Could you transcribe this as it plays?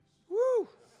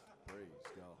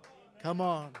Come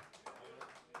on.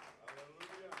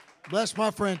 Bless my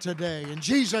friend today. In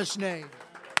Jesus' name.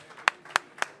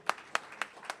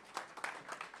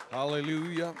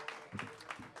 Hallelujah.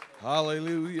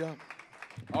 Hallelujah.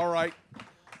 All right.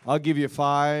 I'll give you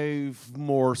 5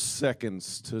 more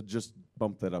seconds to just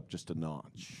bump that up just a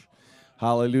notch.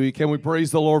 Hallelujah. Can we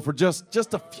praise the Lord for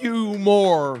just a few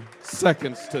more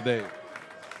seconds today?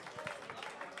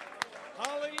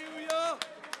 Hallelujah.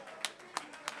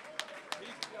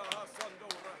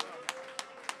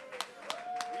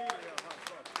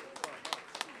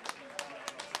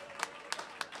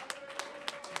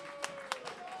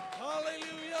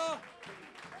 Hallelujah.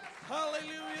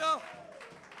 Hallelujah.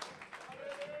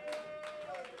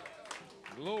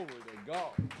 Glory to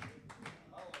God.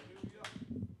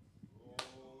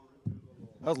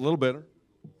 That was a little better.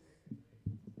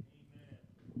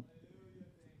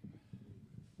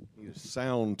 Need a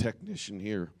sound technician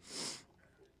here.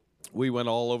 We went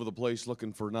all over the place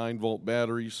looking for 9-volt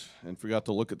batteries and forgot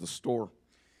to look at the store.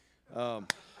 So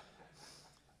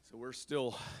we're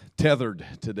still tethered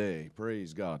today.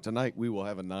 Praise God. Tonight we will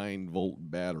have a 9-volt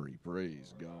battery.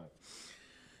 Praise God.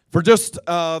 For just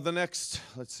the next,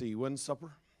 let's see, when's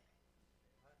supper?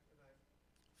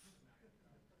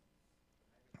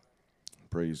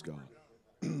 Praise God.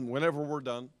 Whenever we're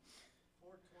done.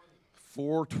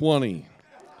 4:20.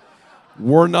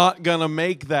 We're not going to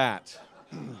make that.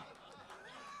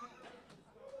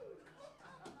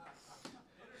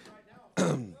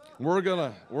 We're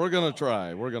gonna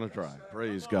try. We're gonna try.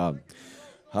 Praise God.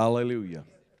 Hallelujah.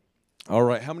 All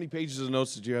right. How many pages of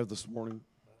notes did you have this morning?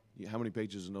 How many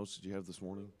pages of notes did you have this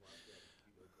morning?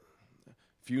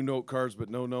 Few note cards, but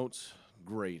no notes.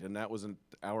 Great. And that was an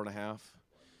hour and a half.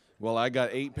 Well, I got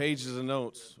 8 pages of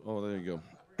notes. Oh, there you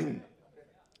go.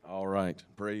 All right.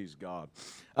 Praise God.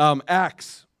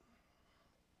 Acts.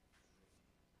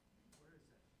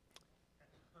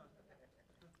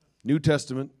 New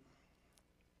Testament.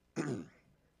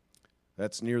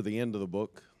 That's near the end of the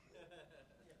book.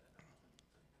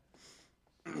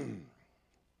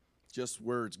 Just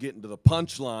where it's getting to the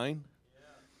punchline.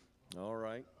 All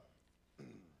right.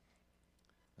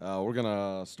 We're going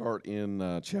to start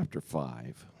in chapter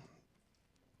 5.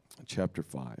 Chapter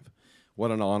 5.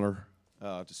 What an honor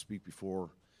to speak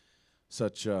before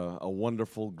such a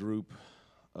wonderful group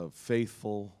of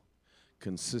faithful,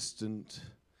 consistent,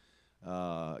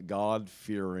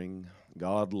 God-fearing,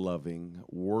 God-loving,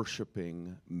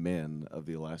 worshiping men of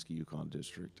the Alaska Yukon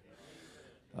District.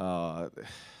 I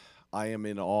am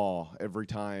in awe every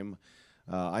time.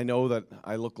 I know that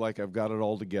I look like I've got it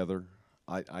all together.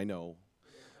 I know.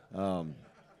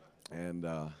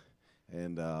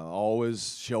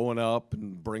 Always showing up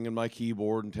and bringing my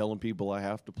keyboard and telling people I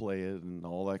have to play it and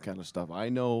all that kind of stuff. I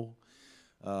know.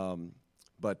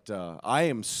 But I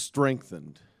am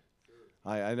strengthened.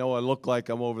 I know I look like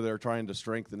I'm over there trying to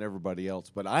strengthen everybody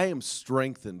else, but I am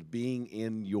strengthened being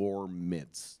in your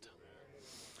midst.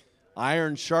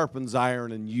 Iron sharpens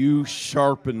iron, and you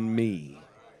sharpen me.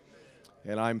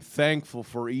 And I'm thankful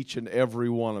for each and every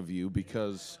one of you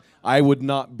because I would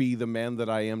not be the man that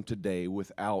I am today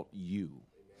without you.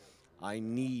 I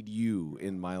need you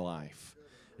in my life,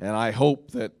 and I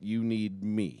hope that you need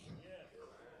me.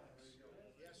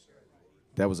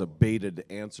 That was a baited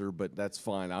answer, but that's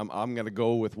fine. I'm going to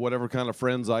go with whatever kind of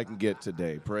friends I can get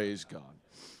today. Praise God.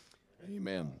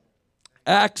 Amen.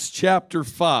 Acts chapter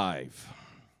 5.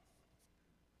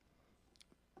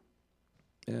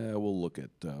 We'll look at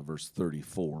verse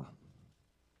 34.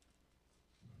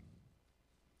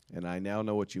 And I now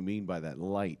know what you mean by that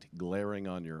light glaring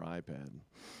on your iPad.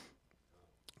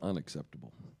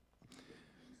 Unacceptable.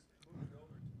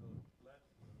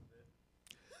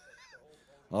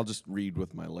 I'll just read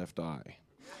with my left eye.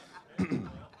 Give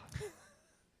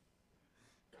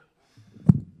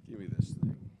me this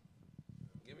thing.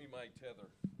 Give me my tether.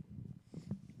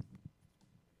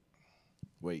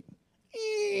 Wait.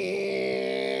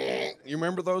 You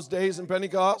remember those days in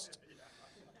Pentecost?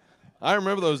 I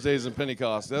remember those days in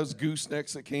Pentecost. Those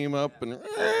goosenecks that came up and...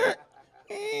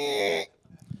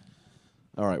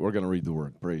 All right, we're going to read the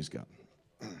word. Praise God.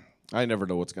 I never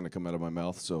know what's going to come out of my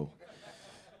mouth, so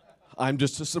I'm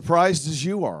just as surprised as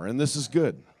you are, and this is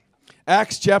good.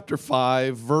 Acts chapter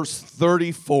 5, verse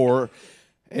 34,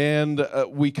 and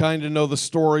we kind of know the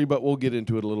story, but we'll get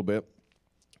into it a little bit.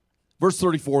 Verse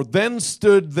 34, then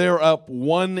stood there up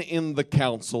one in the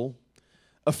council,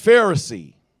 a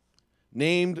Pharisee,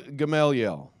 named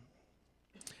Gamaliel,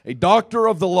 a doctor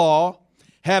of the law,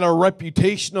 had a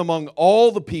reputation among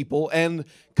all the people, and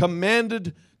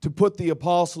commanded to put the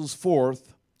apostles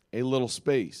forth a little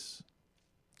space.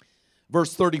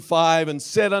 Verse 35, and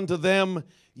said unto them,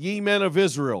 Ye men of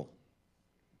Israel,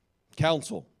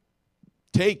 counsel.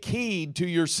 Take heed to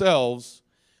yourselves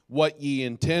what ye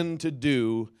intend to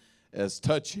do as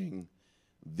touching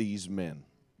these men.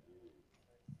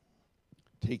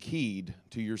 Take heed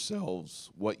to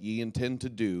yourselves what ye intend to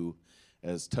do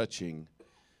as touching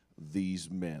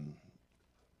these men.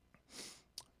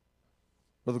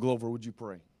 Brother Glover, would you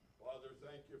pray? Father,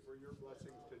 thank you for your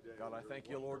blessings today. God, I thank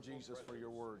you, Lord Jesus, for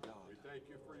your word, God. We thank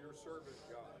you for your servant,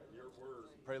 God, and your word.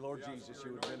 Pray, Lord Jesus,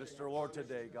 you would minister, Lord,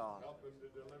 today, God. Help him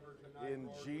to deliver tonight, In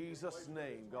Lord. Jesus'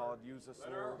 name, God, use us,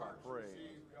 Let our Lord, I hearts pray.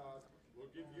 receive, God. We'll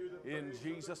give you the In praise and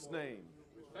the Jesus' glory. name.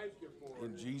 We thank you for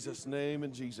In it. Jesus' name,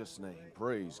 in Jesus' name.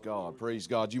 Praise God, praise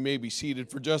God. You may be seated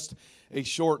for just a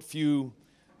short few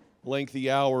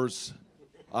lengthy hours.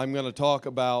 I'm going to talk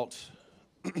about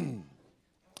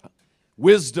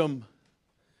wisdom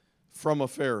from a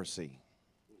Pharisee.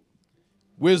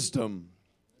 Wisdom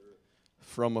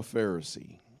from a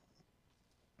Pharisee.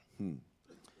 I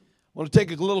want to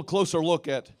take a little closer look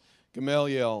at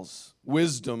Gamaliel's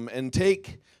wisdom and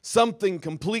take something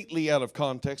completely out of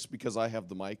context, because I have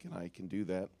the mic and I can do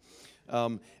that,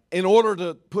 in order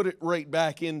to put it right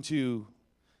back into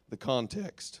the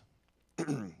context.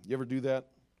 You ever do that?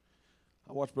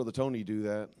 I watch Brother Tony do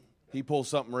that. He pulls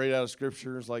something right out of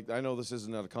Scripture. It's like, I know this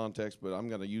isn't out of context, but I'm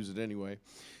going to use it anyway.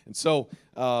 And so,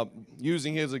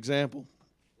 using his example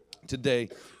today,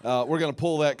 we're going to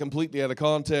pull that completely out of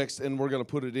context, and we're going to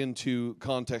put it into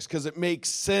context because it makes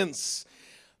sense.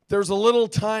 There's a little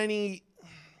tiny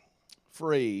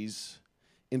phrase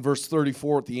in verse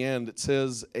 34 at the end. It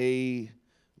says, a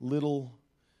little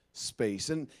space.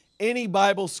 And any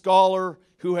Bible scholar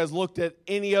who has looked at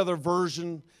any other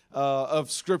version of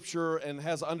Scripture and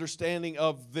has understanding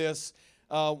of this,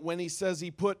 when he says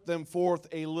he put them forth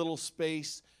a little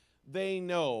space, they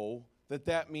know that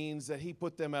that means that he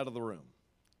put them out of the room,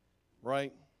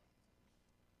 right?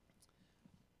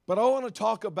 But I want to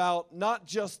talk about not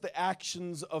just the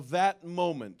actions of that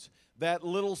moment, that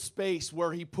little space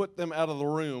where he put them out of the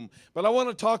room, but I want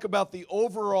to talk about the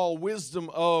overall wisdom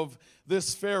of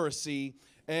this Pharisee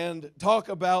and talk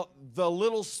about the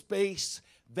little space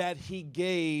that he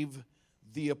gave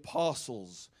the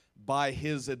apostles by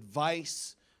his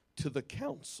advice to the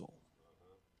council.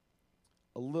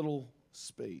 A little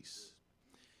space.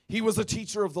 He was a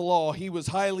teacher of the law. He was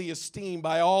highly esteemed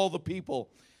by all the people.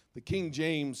 The King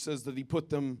James says that he put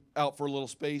them out for a little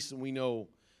space, and we know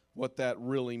what that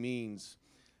really means.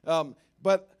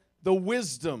 But the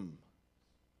wisdom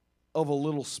of a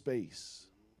little space.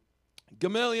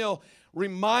 Gamaliel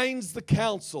reminds the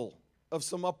council of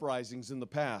some uprisings in the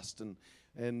past,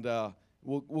 and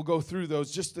we'll go through those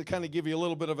just to kind of give you a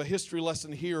little bit of a history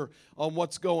lesson here on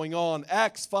what's going on.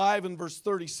 Acts 5 and verse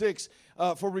 36,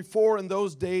 for before in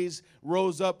those days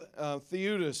rose up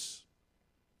Theudas,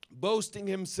 boasting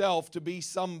himself to be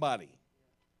somebody,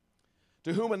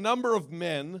 to whom a number of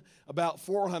men, about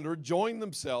 400, joined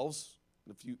themselves,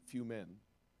 a few men,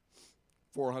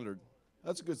 400.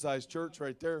 That's a good-sized church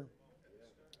right there.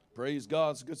 Praise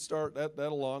God. It's a good start.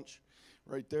 That'll launch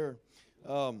right there.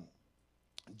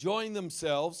 Joined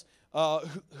themselves,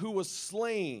 who was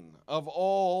slain of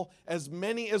all, as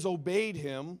many as obeyed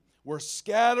him, were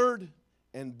scattered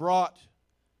and brought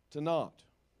to naught.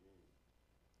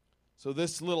 So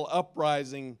this little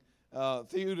uprising,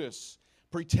 Theudas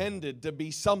pretended to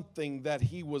be something that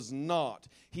he was not.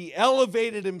 He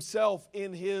elevated himself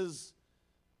in his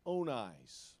own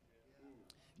eyes,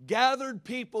 gathered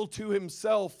people to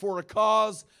himself for a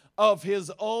cause of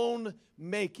his own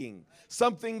making,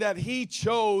 something that he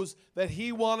chose, that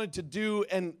he wanted to do,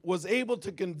 and was able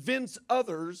to convince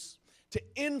others, to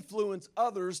influence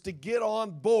others to get on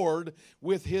board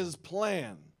with his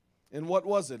plan. And what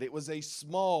was it? It was a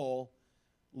small,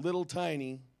 little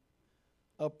tiny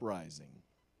uprising.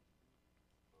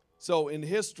 So in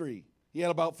history, he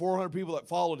had about 400 people that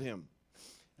followed him.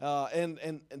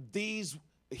 And these,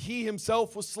 he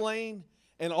himself was slain,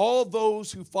 and all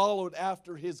those who followed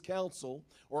after his counsel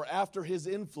or after his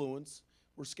influence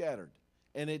were scattered.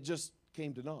 And it just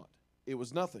came to naught. It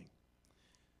was nothing.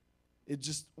 It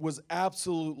just was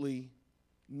absolutely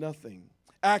nothing.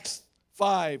 Acts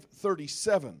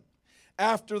 5:37.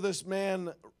 After this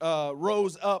man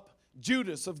rose up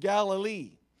Judas of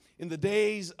Galilee in the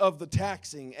days of the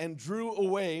taxing and drew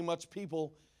away much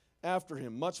people after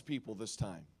him. Much people this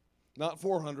time. Not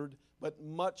 400, but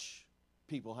much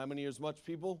people. How many is much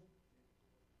people?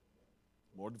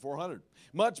 More than 400.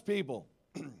 Much people.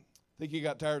 I think he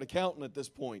got tired of counting at this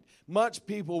point. Much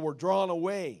people were drawn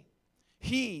away.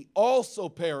 He also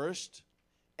perished,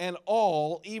 and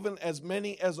all, even as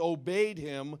many as obeyed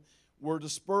him, were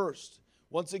dispersed.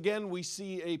 Once again, we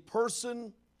see a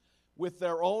person with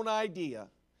their own idea,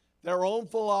 their own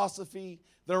philosophy,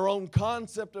 their own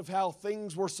concept of how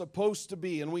things were supposed to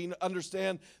be. And we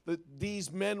understand that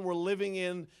these men were living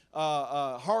in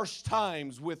harsh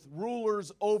times with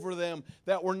rulers over them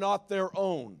that were not their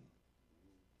own.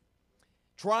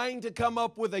 Trying to come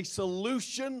up with a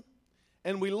solution,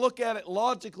 and we look at it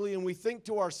logically and we think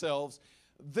to ourselves,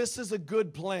 this is a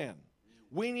good plan.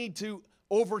 We need to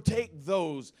overtake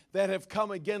those that have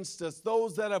come against us,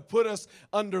 those that have put us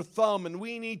under thumb, and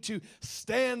we need to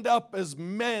stand up as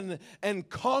men and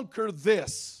conquer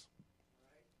this.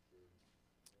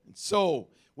 And so,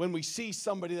 when we see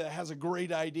somebody that has a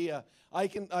great idea,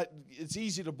 it's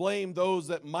easy to blame those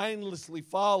that mindlessly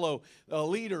follow a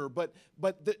leader, but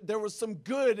there was some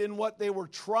good in what they were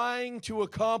trying to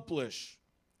accomplish,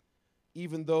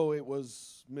 even though it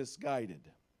was misguided.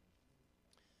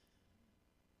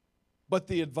 But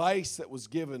the advice that was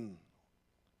given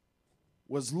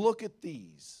was, look at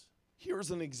these.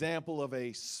 Here's an example of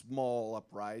a small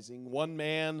uprising. 1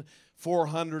 man,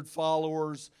 400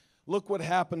 followers. Look what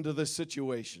happened to this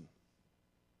situation.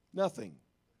 Nothing.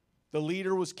 The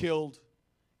leader was killed.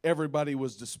 Everybody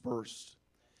was dispersed.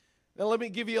 Now let me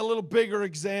give you a little bigger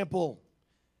example.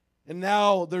 And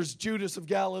now there's Judas of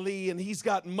Galilee, and he's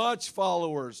got much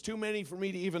followers, too many for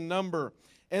me to even number.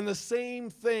 And the same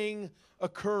thing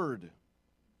occurred.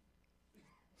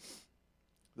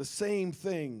 The same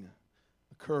thing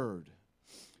occurred.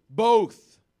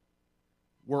 Both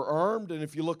were armed, and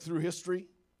if you look through history,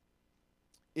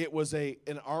 it was an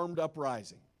armed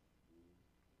uprising.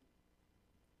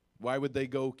 Why would they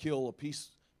go kill a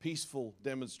peaceful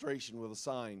demonstration with a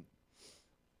sign?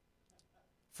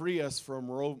 Free us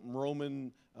from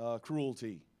Roman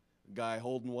cruelty. A guy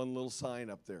holding one little sign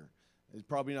up there. He's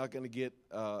probably not going to get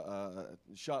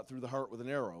shot through the heart with an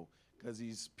arrow, because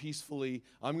he's peacefully,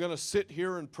 I'm going to sit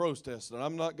here and protest, and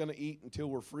I'm not going to eat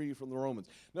until we're free from the Romans.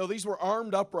 No, these were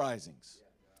armed uprisings.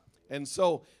 And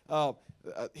so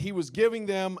he was giving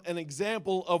them an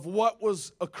example of what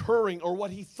was occurring, or what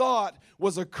he thought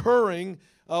was occurring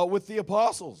with the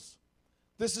apostles.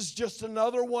 This is just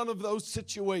another one of those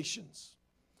situations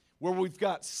where we've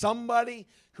got somebody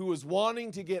who is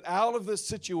wanting to get out of this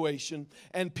situation,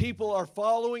 and people are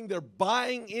following, they're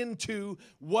buying into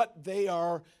what they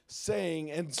are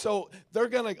saying. And so they're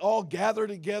going to all gather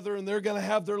together, and they're going to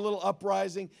have their little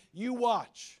uprising. You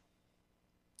watch.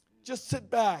 Just sit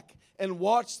back and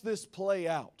watch this play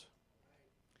out.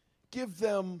 Give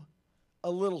them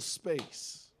a little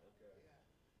space.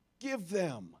 Give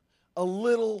them a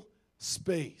little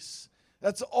space.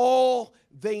 That's all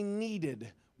they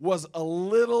needed, was a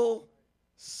little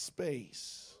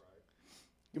space.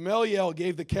 Gamaliel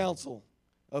gave the counsel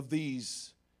of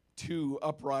these 2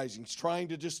 uprisings, trying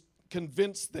to just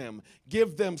convince them,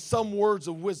 give them some words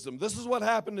of wisdom. This is what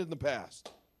happened in the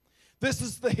past. This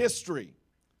is the history.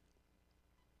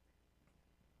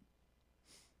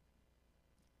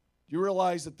 You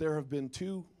realize that there have been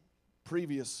 2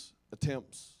 previous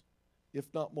attempts,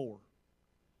 if not more,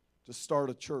 to start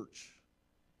a church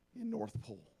in North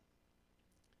Pole.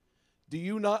 Do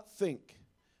you not think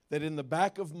that in the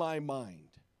back of my mind,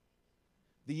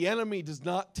 the enemy does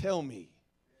not tell me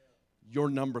you're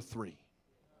number 3?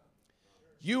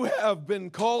 You have been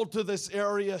called to this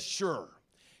area, sure.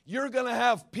 You're going to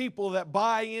have people that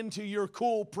buy into your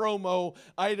cool promo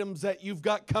items that you've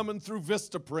got coming through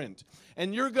Vistaprint.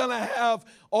 And you're going to have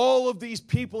all of these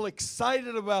people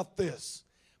excited about this.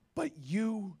 But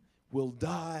you will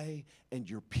die, and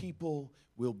your people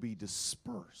will be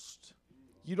dispersed.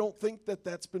 You don't think that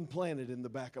that's been planted in the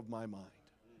back of my mind?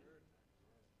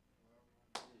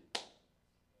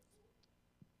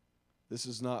 This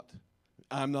is not,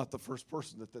 I'm not the first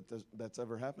person that's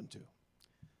ever happened to.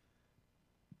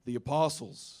 The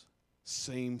apostles,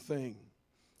 same thing.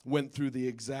 Went through the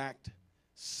exact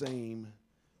same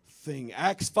thing.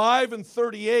 Acts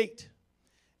 5:38.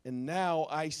 And now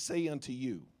I say unto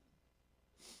you,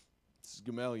 this is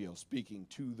Gamaliel speaking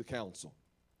to the council,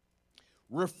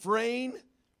 refrain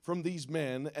from these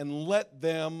men and let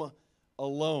them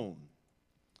alone.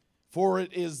 For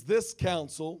it is this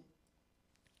counsel,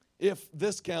 if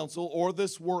this counsel or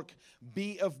this work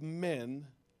be of men,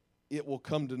 it will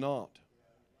come to naught.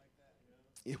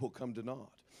 It will come to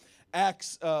naught.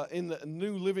 Acts, in the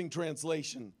New Living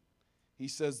Translation, he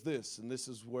says this, and this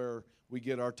is where we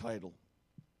get our title,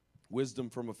 Wisdom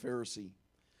from a Pharisee.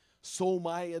 So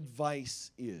my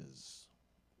advice is,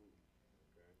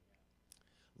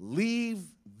 leave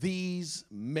these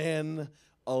men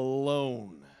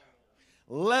alone.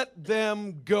 Let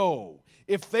them go.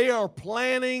 If they are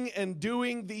planning and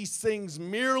doing these things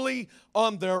merely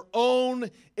on their own,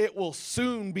 it will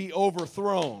soon be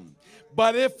overthrown.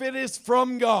 But if it is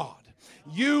from God,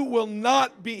 You will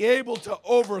not be able to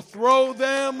overthrow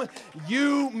them.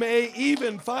 You may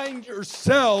even find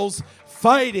yourselves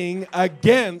fighting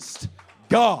against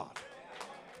God.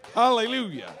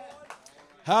 Hallelujah.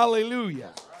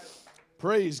 Hallelujah.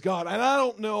 Praise God. And I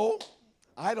don't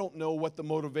know what the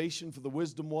motivation for the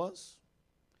wisdom was.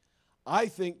 I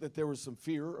think that there was some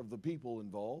fear of the people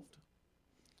involved.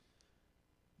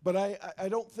 But I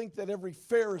don't think that every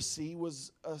Pharisee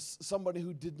was somebody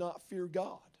who did not fear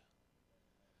God.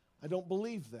 I don't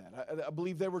believe that. I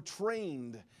believe they were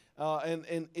trained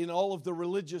in all of the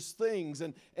religious things.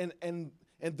 And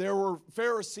there were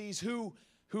Pharisees who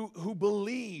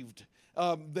believed.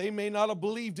 They may not have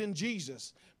believed in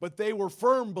Jesus, but they were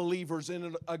firm believers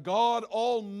in a God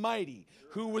Almighty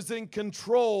who was in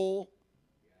control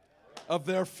of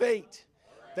their fate.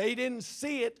 They didn't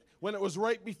see it when it was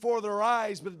right before their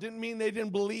eyes, but it didn't mean they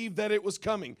didn't believe that it was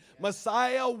coming.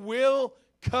 Messiah will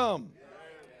come.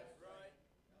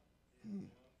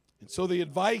 And so the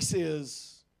advice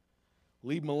is,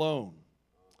 leave them alone.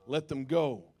 Let them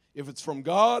go. If it's from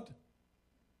God,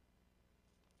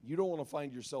 you don't want to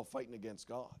find yourself fighting against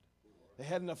God. They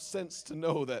had enough sense to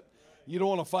know that you don't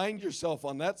want to find yourself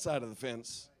on that side of the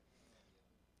fence.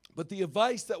 But the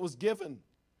advice that was given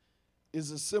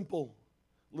is a simple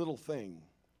little thing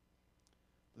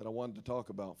that I wanted to talk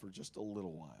about for just a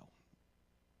little while.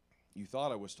 You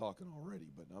thought I was talking already,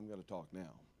 but I'm going to talk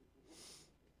now.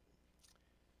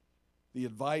 The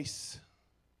advice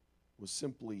was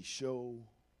simply show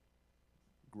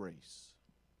grace.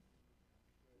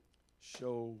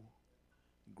 Show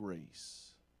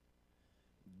grace.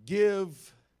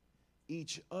 Give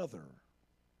each other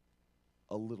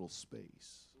a little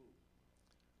space.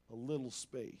 A little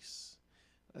space.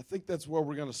 I think that's where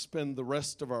we're going to spend the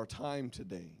rest of our time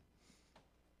today.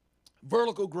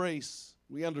 Vertical grace,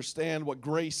 we understand what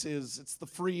grace is. It's the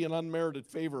free and unmerited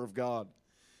favor of God,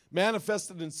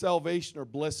 manifested in salvation or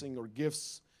blessing or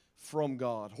gifts from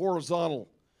God. Horizontal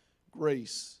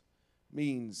grace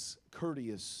means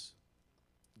courteous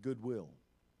goodwill.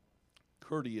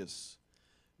 Courteous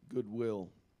goodwill.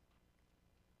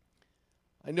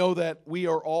 I know that we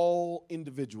are all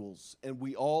individuals and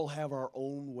we all have our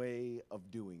own way of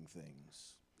doing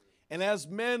things. And as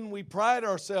men, we pride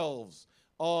ourselves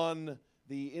on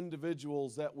the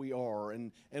individuals that we are.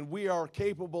 And we are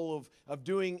capable of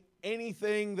doing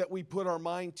anything that we put our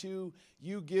mind to.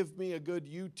 You give me a good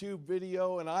YouTube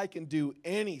video and I can do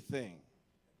anything.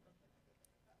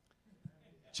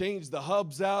 Change the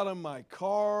hubs out of my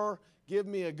car. Give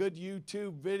me a good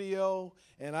YouTube video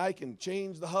and I can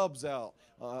change the hubs out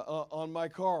on my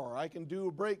car. I can do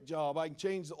a brake job. I can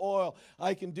change the oil.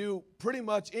 I can do pretty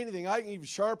much anything. I can even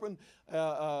sharpen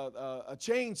a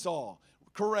chainsaw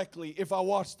correctly if I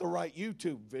watch the right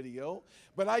YouTube video.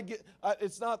 But I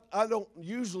don't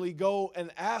usually go and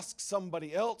ask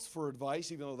somebody else for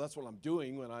advice, even though that's what I'm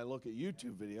doing when I look at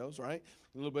YouTube videos, right?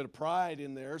 A little bit of pride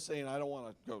in there saying I don't want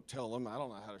to go tell them I don't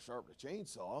know how to sharpen a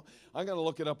chainsaw. I'm going to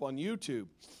look it up on YouTube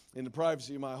in the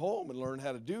privacy of my home and learn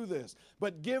how to do this.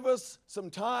 But give us some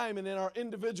time, and in our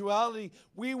individuality,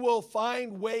 we will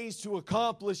find ways to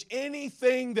accomplish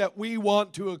anything that we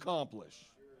want to accomplish.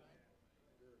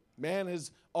 Man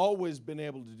has always been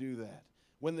able to do that.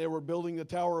 When they were building the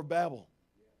Tower of Babel,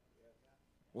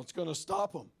 what's going to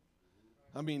stop them?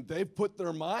 I mean, they've put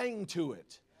their mind to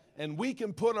it. And we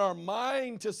can put our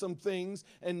mind to some things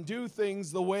and do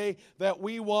things the way that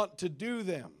we want to do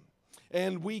them.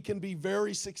 And we can be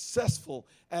very successful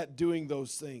at doing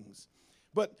those things.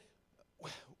 But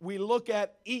we look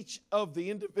at each of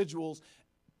the individuals,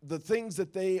 the things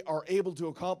that they are able to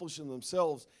accomplish in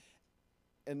themselves.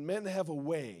 And men have a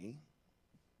way,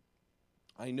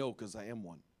 I know because I am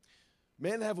one,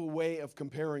 men have a way of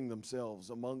comparing themselves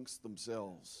amongst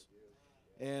themselves.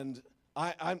 And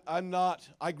I'm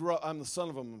the son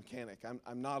of a mechanic.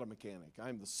 I'm not a mechanic.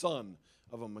 I'm the son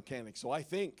of a mechanic. So I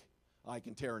think I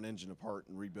can tear an engine apart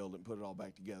and rebuild it and put it all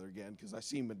back together again because I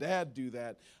see my dad do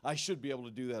that. I should be able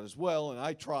to do that as well, and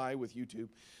I try with YouTube.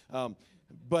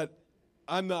 But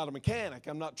I'm not a mechanic.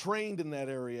 I'm not trained in that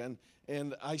area.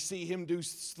 And I see him do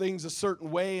things a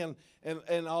certain way, and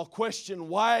I'll question,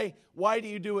 why do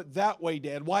you do it that way,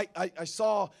 Dad? Why? I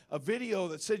saw a video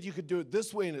that said you could do it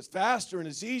this way, and it's faster and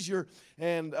it's easier,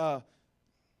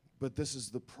 but this is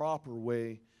the proper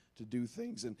way to do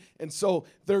things. And so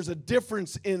there's a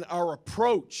difference in our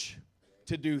approach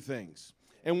to do things.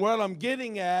 And what I'm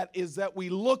getting at is that we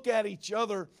look at each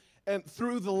other and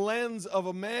through the lens of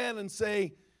a man and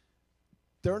say,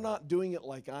 they're not doing it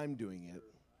like I'm doing it.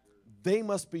 They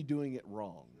must be doing it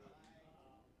wrong.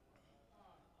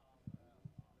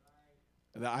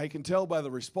 And I can tell by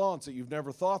the response that you've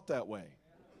never thought that way.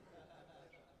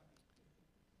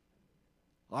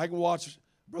 I can watch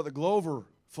Brother Glover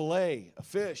fillet a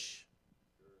fish.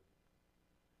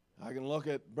 I can look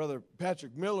at Brother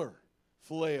Patrick Miller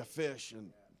fillet a fish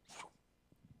and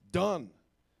done.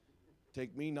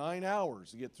 Take me 9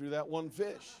 hours to get through that one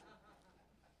fish.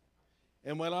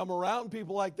 And when I'm around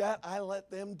people like that, I let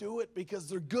them do it because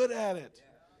they're good at it.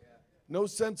 No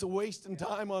sense of wasting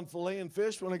time on filleting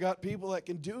fish when I got people that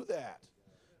can do that.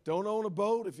 Don't own a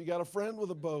boat if you got a friend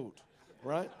with a boat,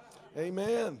 right?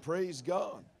 Amen. Praise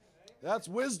God. That's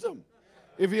wisdom.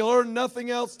 If you learn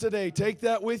nothing else today, take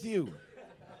that with you.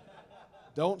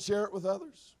 Don't share it with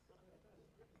others.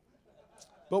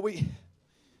 But we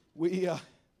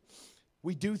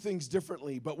do things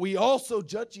differently, but we also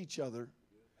judge each other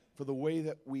for the way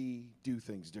that we do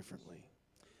things differently.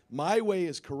 My way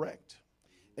is correct.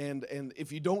 And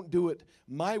if you don't do it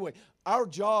my way, our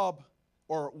job,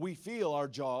 or we feel our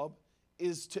job,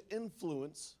 is to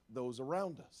influence those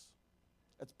around us.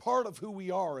 That's part of who we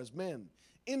are as men.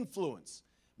 Influence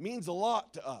means a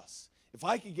lot to us. If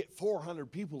I could get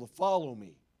 400 people to follow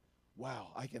me,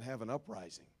 wow, I can have an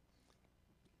uprising.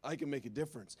 I can make a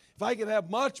difference. If I can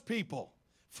have much people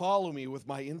follow me with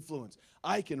my influence,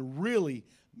 I can really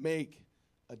make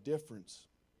a difference.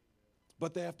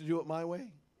 But they have to do it my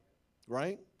way,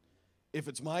 right? If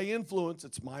it's my influence,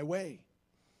 it's my way.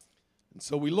 And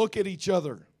so we look at each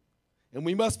other, and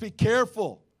we must be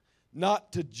careful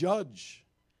not to judge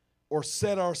or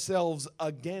set ourselves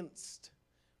against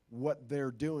what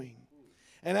they're doing.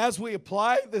 And as we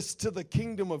apply this to the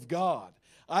kingdom of God,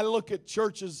 I look at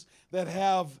churches that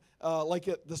have, like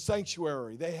at the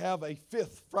sanctuary, they have a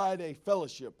Fifth Friday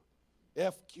fellowship,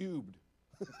 F cubed.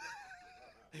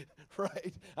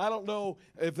 Right? I don't know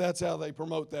if that's how they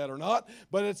promote that or not,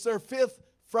 but it's their Fifth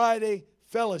Friday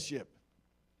fellowship.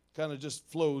 Kind of just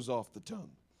flows off the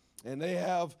tongue. And they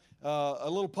have a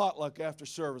little potluck after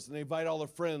service, and they invite all their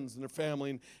friends and their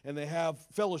family, and they have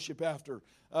fellowship after.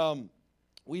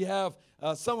 We have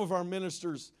some of our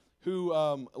ministers who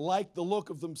like the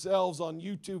look of themselves on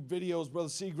YouTube videos, Brother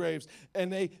Seagraves,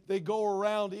 and they go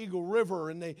around Eagle River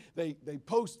and they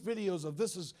post videos of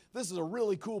this is a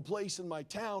really cool place in my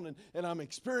town, and I'm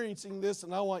experiencing this,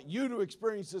 and I want you to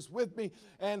experience this with me.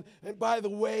 And by the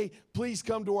way, please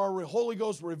come to our Holy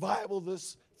Ghost revival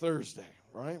this Thursday,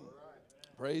 right?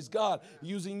 Praise God.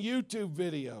 Using YouTube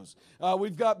videos.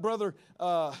 We've got Brother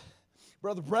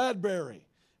Bradbury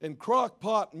and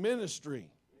Crockpot Ministry.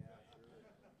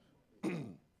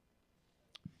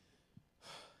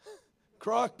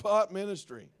 Crockpot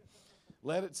Ministry.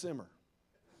 Let it simmer.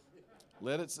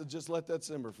 Just let that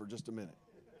simmer for just a minute.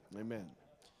 Amen.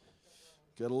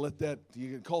 Gotta let that,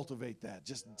 you can cultivate that.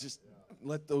 Just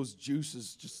let those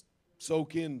juices just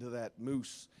soak into that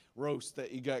moose roast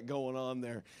that you got going on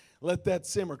there. Let that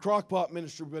simmer. Crockpot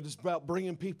Ministry, but it's about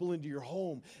bringing people into your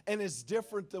home. And it's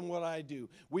different than what I do.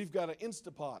 We've got an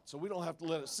Instapot, so we don't have to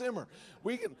let it simmer.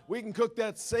 We can cook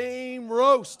that same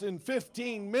roast in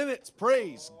 15 minutes.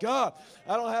 Praise God.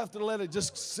 I don't have to let it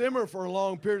just simmer for a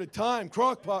long period of time.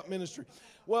 Crockpot Ministry.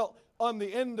 Well, on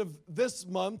the end of this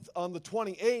month, on the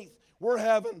 28th, we're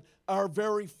having our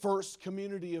very first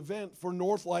community event for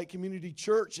Northlight Community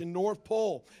Church in North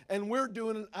Pole. And we're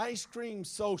doing an ice cream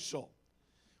social.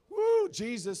 Woo!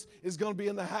 Jesus is going to be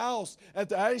in the house at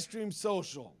the ice cream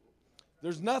social.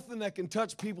 There's nothing that can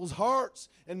touch people's hearts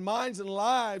and minds and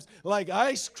lives like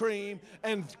ice cream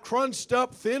and crunched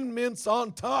up Thin Mints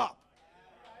on top.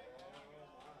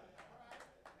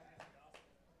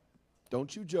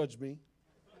 Don't you judge me.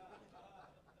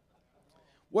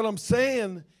 What I'm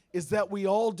saying is that we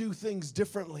all do things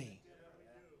differently.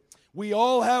 We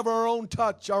all have our own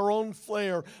touch, our own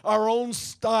flair, our own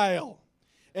style.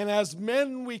 And as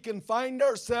men, we can find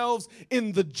ourselves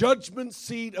in the judgment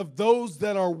seat of those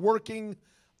that are working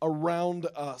around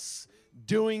us,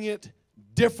 doing it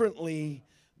differently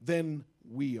than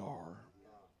we are.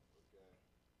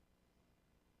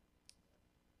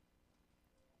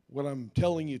 What I'm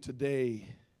telling you today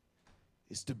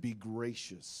is to be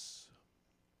gracious.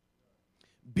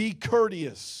 Be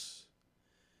courteous.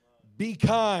 Be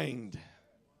kind.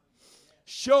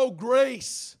 Show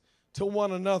grace to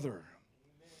one another.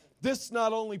 This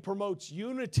not only promotes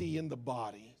unity in the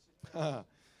body,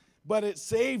 but it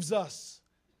saves us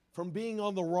from being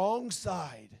on the wrong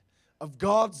side of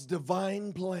God's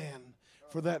divine plan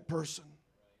for that person.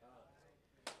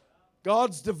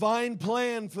 God's divine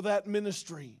plan for that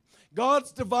ministry.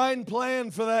 God's divine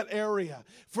plan for that area,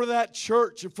 for that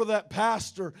church, for that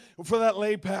pastor, or for that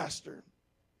lay pastor.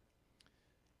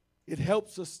 It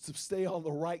helps us to stay on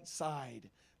the right side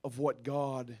of what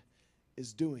God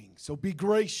is doing. So be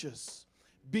gracious,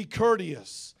 be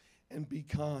courteous, and be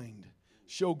kind.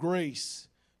 Show grace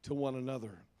to one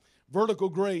another. Vertical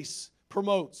grace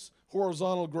promotes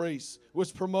horizontal grace,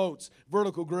 which promotes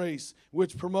vertical grace,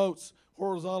 which promotes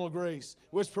horizontal grace,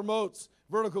 which promotes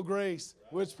vertical grace,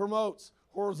 which promotes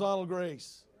horizontal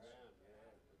grace.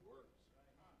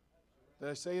 Did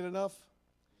I say it enough?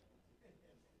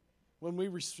 When we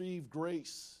receive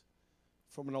grace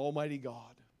from an almighty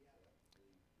God,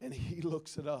 and He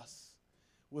looks at us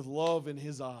with love in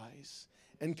His eyes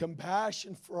and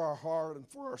compassion for our heart and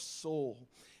for our soul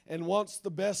and wants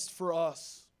the best for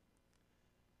us,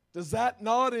 does that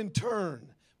not in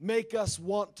turn make us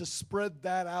want to spread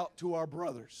that out to our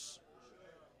brothers?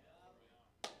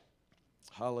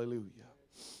 Hallelujah.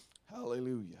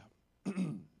 Hallelujah.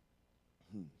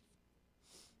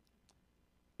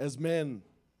 As men,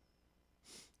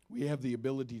 we have the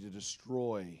ability to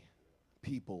destroy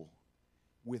people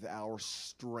with our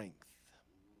strength.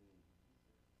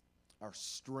 Our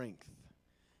strength.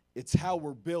 It's how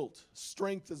we're built.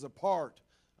 Strength is a part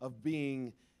of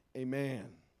being a man.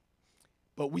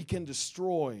 But we can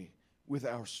destroy with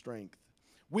our strength.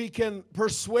 We can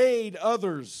persuade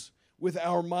others with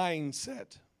our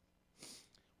mindset.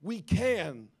 We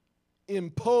can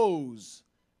impose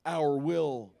our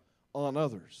will on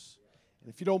others. And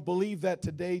if you don't believe that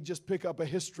today, just pick up a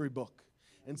history book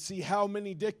and see how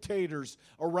many dictators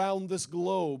around this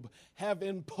globe have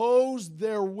imposed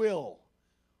their will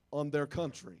on their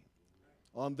country,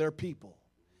 on their people,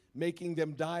 making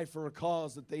them die for a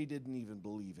cause that they didn't even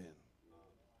believe in.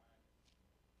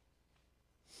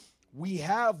 We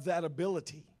have that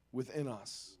ability within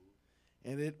us,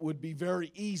 and it would be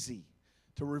very easy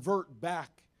to revert back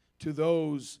to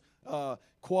those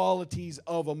qualities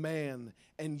of a man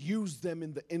and use them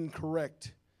in the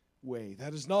incorrect way.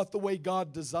 That is not the way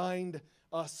God designed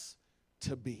us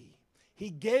to be. He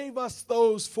gave us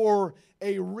those for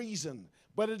a reason,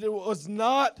 but it was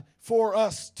not for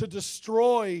us to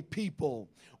destroy people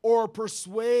or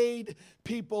persuade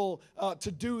people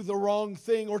to do the wrong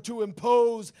thing or to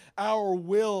impose our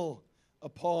will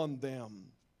upon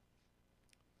them.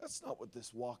 That's not what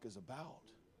this walk is about.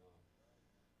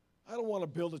 I don't want to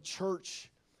build a church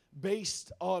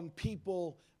based on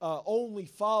people only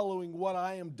following what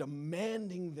I am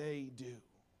demanding they do.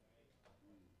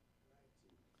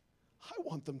 I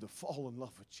want them to fall in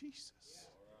love with Jesus.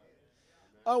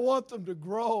 I want them to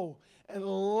grow and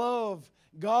love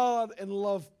God and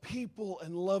love people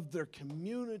and love their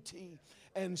community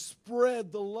and spread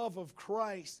the love of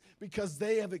Christ because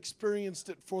they have experienced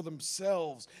it for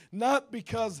themselves. Not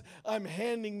because I'm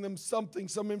handing them something,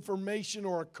 some information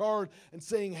or a card and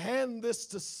saying, hand this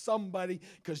to somebody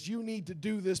because you need to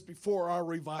do this before our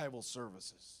revival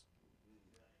services.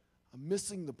 I'm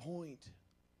missing the point.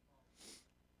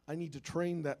 I need to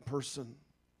train that person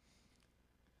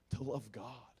to love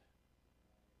God.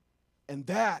 And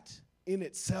that in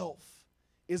itself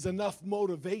is enough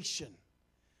motivation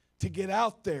to get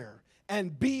out there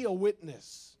and be a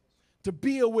witness. To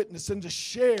be a witness and to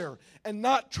share and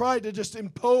not try to just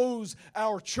impose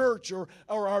our church or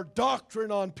our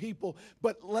doctrine on people,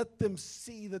 but let them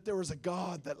see that there is a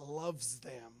God that loves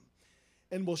them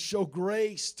and will show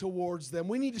grace towards them.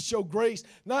 We need to show grace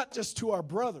not just to our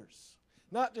brothers,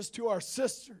 not just to our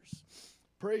sisters,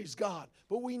 praise God,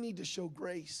 but we need to show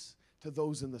grace to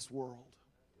those in this world.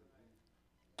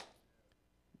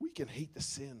 We can hate the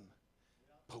sin,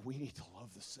 but we need to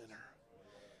love the sinner.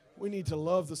 We need to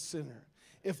love the sinner.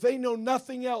 If they know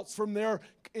nothing else from their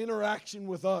interaction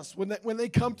with us, when they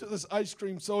come to this ice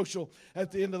cream social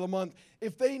at the end of the month,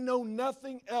 if they know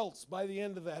nothing else by the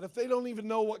end of that, if they don't even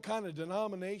know what kind of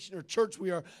denomination or church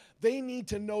we are, they need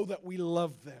to know that we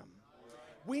love them.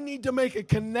 We need to make a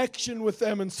connection with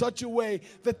them in such a way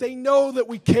that they know that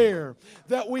we care,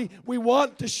 that we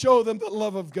want to show them the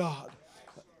love of God.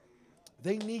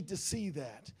 They need to see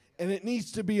that, and it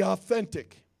needs to be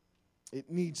authentic. It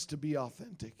needs to be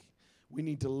authentic. We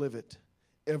need to live it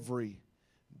every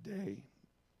day.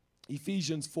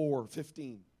 Ephesians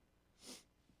 4:15.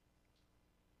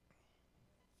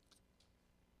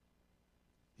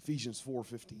 Ephesians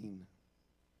 4:15.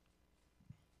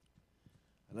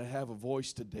 And I'd have a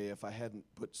voice today if I hadn't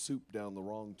put soup down the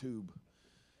wrong tube.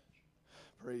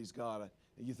 Praise God.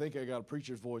 You think I got a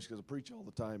preacher's voice because I preach all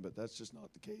the time, but that's just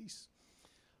not the case.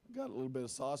 I got a little bit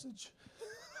of sausage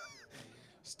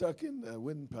stuck in the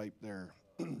windpipe there.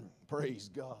 Praise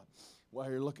God. While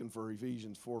you're looking for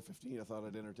Ephesians 4:15, I thought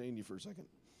I'd entertain you for a second.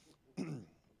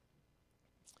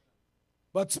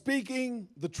 But speaking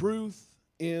the truth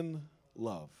in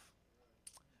love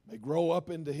may grow up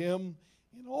into him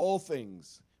in all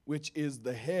things, which is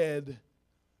the head,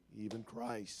 even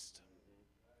Christ.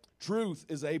 Truth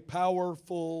is a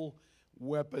powerful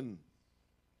weapon.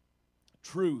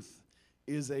 Truth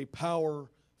is a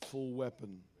powerful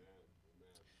weapon.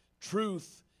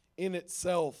 Truth in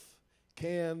itself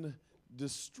can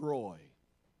destroy.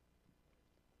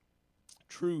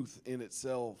 Truth in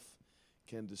itself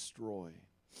can destroy.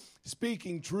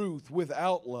 Speaking truth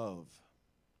without love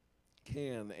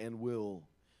can and will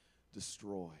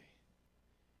destroy.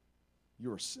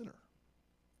 You're a sinner.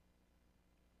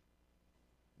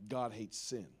 God hates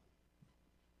sin.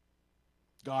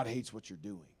 God hates what you're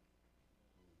doing.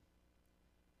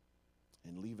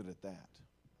 And leave it at that.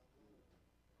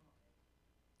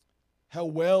 How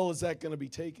well is that going to be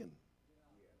taken?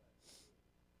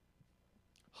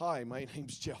 Hi, my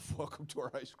name's Jeff. Welcome to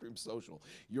our ice cream social.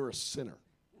 You're a sinner.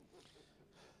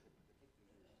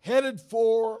 Headed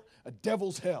for a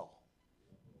devil's hell.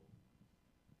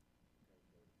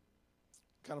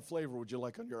 What kind of flavor would you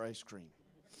like on your ice cream?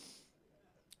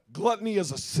 Gluttony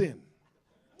is a sin.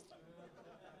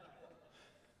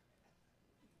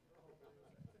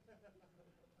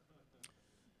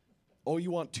 Oh,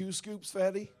 you want 2 scoops,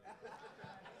 fatty?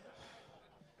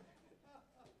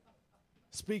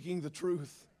 Speaking the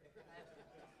truth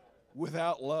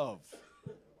without love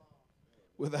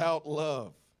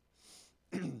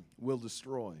will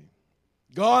destroy.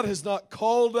 God has not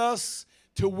called us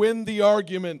to win the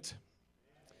argument.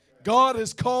 God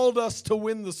has called us to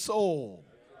win the soul.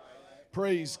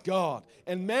 Praise God.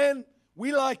 And men,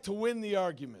 we like to win the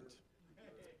argument.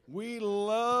 We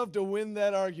love to win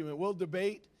that argument. We'll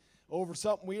debate over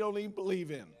something we don't even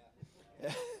believe in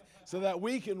so that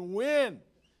we can win.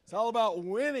 It's all about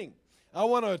winning. I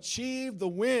want to achieve the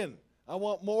win. I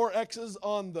want more X's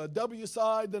on the W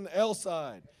side than the L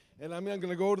side. And I'm going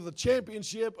to go to the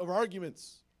championship of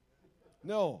arguments.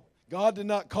 No, God did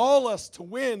not call us to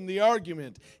win the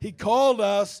argument. He called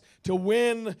us to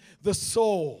win the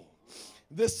soul.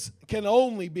 This can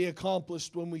only be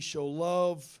accomplished when we show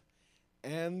love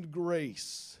and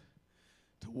grace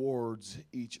towards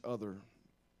each other.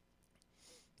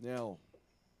 Now,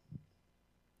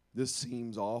 this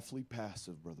seems awfully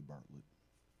passive, Brother Bartlett.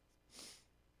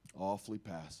 Awfully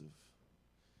passive.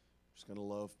 Just going to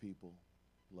love people.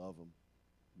 Love them.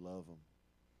 Love them.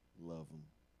 Love them.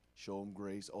 Show them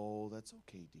grace. Oh, that's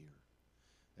okay, dear.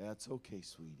 That's okay,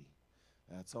 sweetie.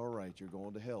 That's all right. You're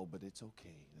going to hell, but it's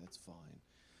okay. That's fine.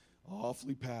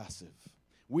 Awfully passive.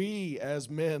 We as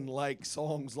men like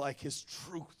songs like His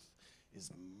Truth is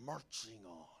marching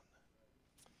on,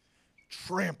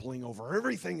 trampling over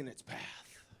everything in its path,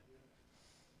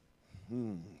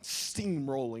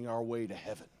 steamrolling our way to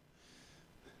heaven.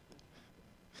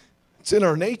 It's in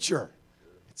our nature.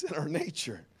 It's in our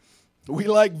nature. We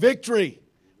like victory.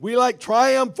 We like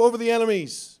triumph over the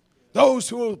enemies, those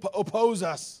who oppose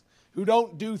us, who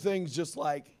don't do things just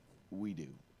like we do.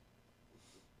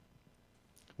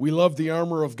 We love the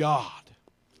armor of God,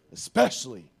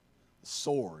 especially the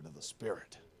sword of the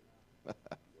Spirit,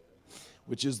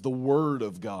 which is the Word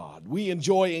of God. We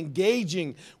enjoy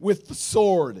engaging with the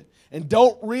sword and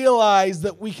don't realize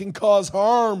that we can cause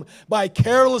harm by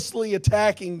carelessly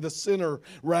attacking the sinner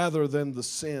rather than the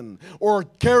sin, or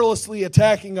carelessly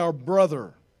attacking our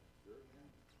brother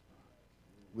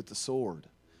with the sword.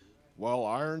 Well,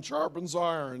 iron sharpens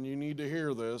iron. You need to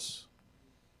hear this.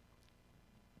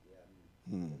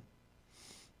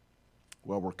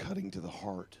 Well, we're cutting to the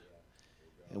heart,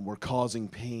 and we're causing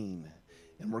pain,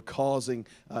 and we're causing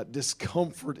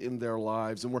discomfort in their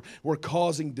lives, and we're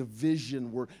causing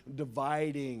division. We're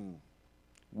dividing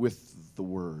with the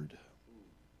word.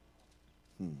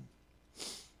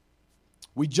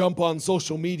 We jump on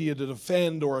social media to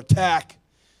defend or attack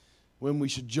when we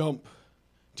should jump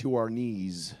to our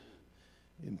knees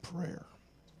in prayer.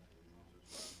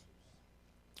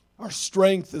 Our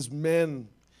strength as men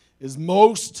is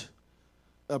most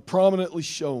prominently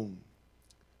shown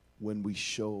when we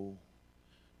show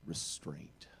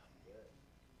restraint.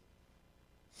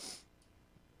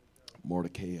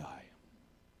 Mordecai,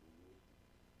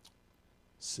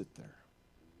 sit there.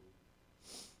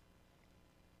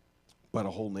 But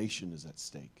a whole nation is at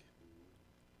stake.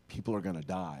 People are going to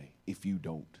die if you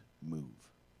don't move.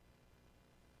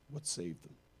 What saved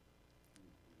them?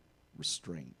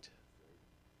 Restraint.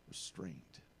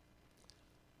 Restraint.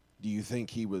 Do you think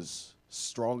he was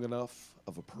strong enough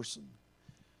of a person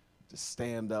to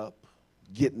stand up,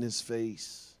 get in his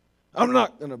face? I'm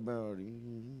not going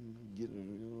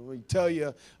to tell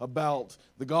you about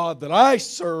the God that I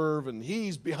serve, and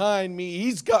He's behind me.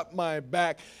 He's got my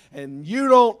back, and you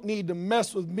don't need to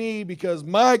mess with me because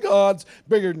my God's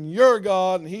bigger than your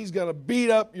God, and He's going to beat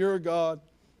up your God.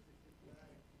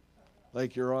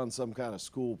 Like you're on some kind of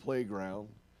school playground.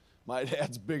 My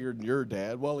dad's bigger than your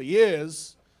dad. Well, he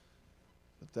is.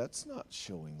 But that's not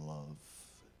showing love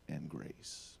and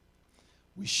grace.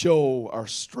 We show our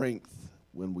strength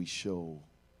when we show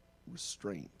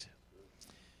restraint.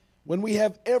 When we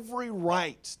have every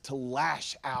right to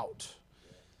lash out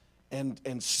and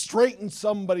straighten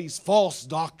somebody's false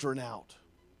doctrine out.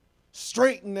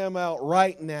 Straighten them out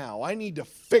right now. I need to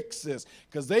fix this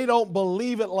because they don't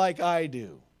believe it like I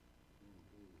do.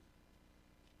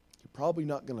 You're probably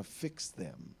not going to fix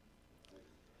them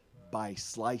by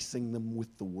slicing them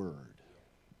with the word.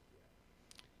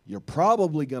 You're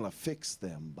probably going to fix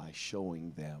them by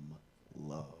showing them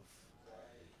love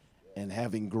and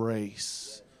having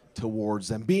grace towards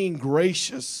them, being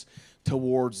gracious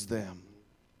towards them.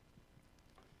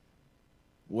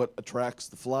 What attracts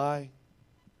the fly?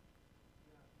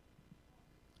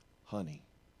 Honey.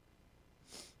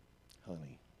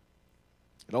 Honey.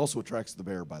 It also attracts the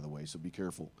bear, by the way, so be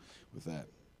careful with that.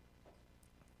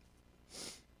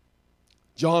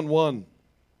 John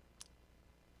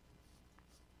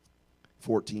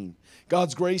 1:14.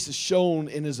 God's grace is shown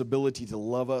in his ability to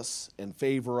love us and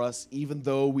favor us even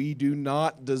though we do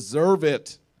not deserve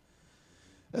it.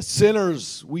 As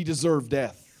sinners, we deserve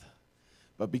death.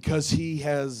 But because he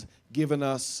has given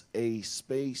us a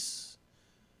space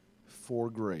for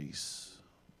grace.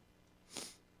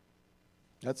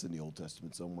 That's in the Old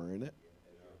Testament somewhere, isn't it?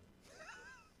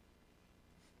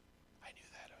 I knew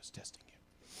that. I was testing you.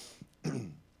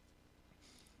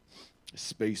 A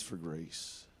space for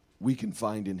grace. We can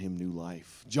find in him new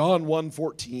life. John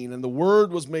 1:14, and the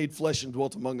Word was made flesh and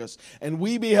dwelt among us, and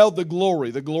we beheld the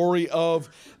glory of,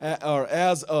 or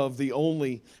as of the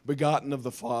only begotten of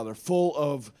the Father, full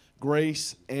of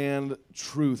grace and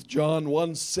truth. John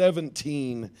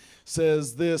 1:17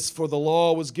 says this, for the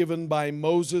law was given by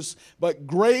Moses, but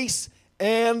grace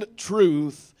and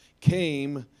truth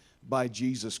came by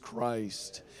Jesus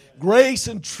Christ. Grace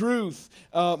and truth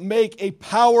make a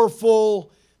powerful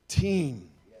team.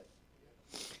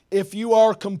 If you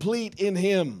are complete in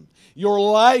him, your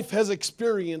life has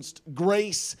experienced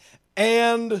grace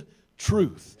and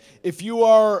truth. If you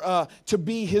are to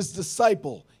be his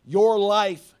disciple, your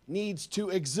life needs to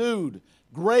exude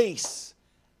grace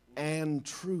and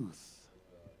truth.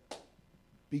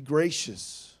 Be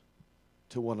gracious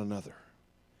to one another.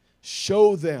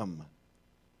 Show them.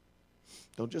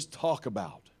 Don't just talk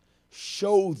about.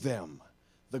 Show them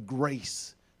the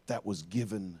grace that was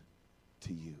given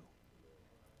to you.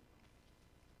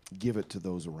 Give it to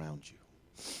those around you.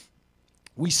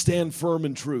 We stand firm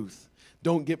in truth.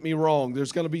 Don't get me wrong.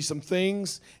 There's going to be some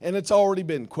things, and it's already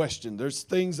been questioned. There's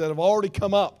things that have already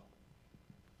come up.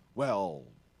 Well,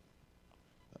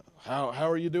 how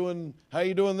are you doing? How are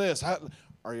you doing this?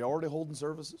 Are you already holding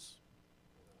services?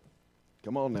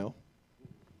 Come on now.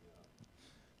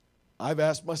 I've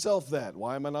asked myself that.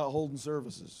 Why am I not holding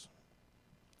services?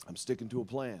 I'm sticking to a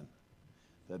plan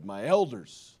that my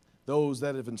elders, those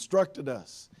that have instructed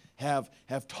us,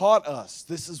 have taught us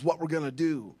this is what we're going to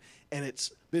do, and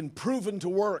it's been proven to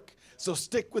work. So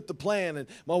stick with the plan. And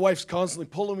my wife's constantly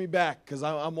pulling me back because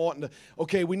I'm wanting to,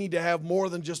 okay, we need to have more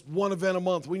than just one event a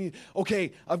month.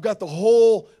 I've got the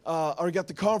whole, or got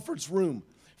the conference room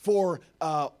for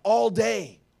all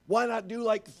day. Why not do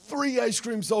like 3 ice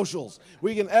cream socials?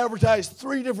 We can advertise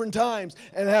 3 different times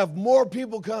and have more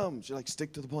people come. She's like,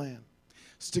 stick to the plan.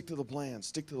 Stick to the plan.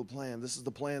 Stick to the plan. This is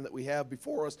the plan that we have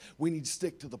before us. We need to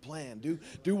stick to the plan.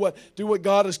 Do what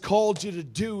God has called you to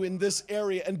do in this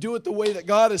area, and do it the way that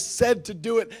God has said to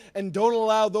do it. And don't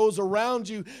allow those around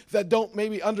you that don't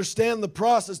maybe understand the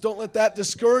process. Don't let that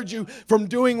discourage you from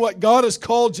doing what God has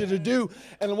called you to do.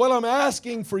 And what I'm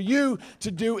asking for you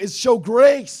to do is show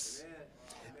grace.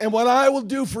 And what I will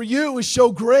do for you is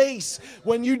show grace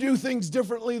when you do things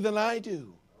differently than I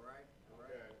do.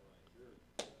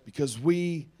 Because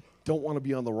we don't want to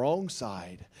be on the wrong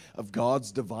side of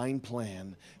God's divine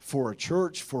plan for a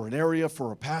church, for an area,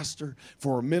 for a pastor,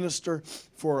 for a minister,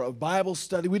 for a Bible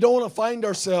study. We don't want to find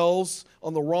ourselves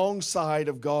on the wrong side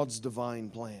of God's divine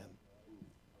plan.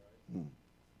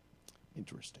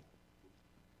 Interesting.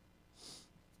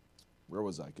 Where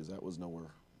was I? Because that was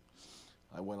nowhere.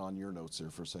 I went on your notes there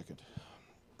for a second.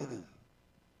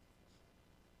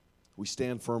 We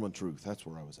stand firm on truth. That's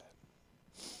where I was at.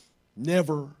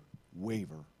 Never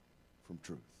waver from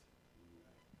truth.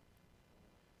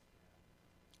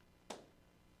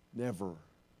 Never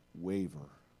waver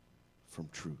from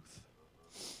truth.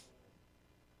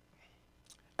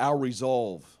 Our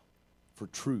resolve for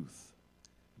truth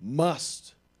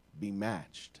must be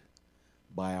matched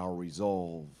by our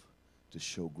resolve to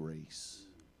show grace.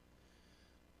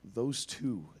 Those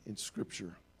two in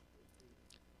Scripture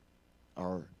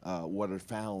are what are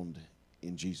found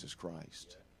in Jesus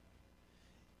Christ.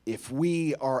 if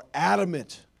we are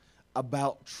adamant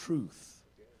about truth,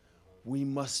 we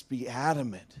must be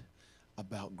adamant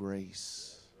about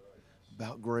grace.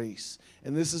 About grace.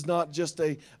 And this is not just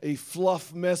a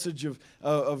fluff message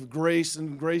of grace,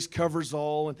 and grace covers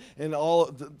all, and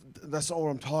all. That's all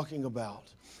I'm talking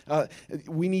about.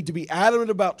 We need to be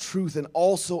adamant about truth and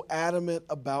also adamant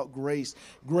about grace.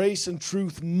 Grace and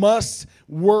truth must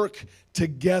work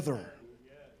together.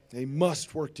 They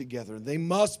must work together. They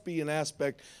must be an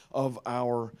aspect of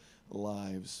our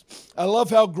lives. I love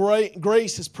how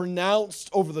grace is pronounced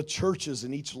over the churches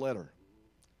in each letter.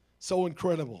 So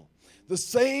incredible. The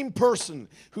same person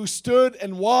who stood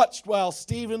and watched while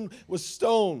Stephen was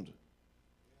stoned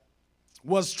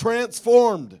was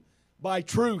transformed by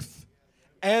truth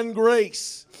and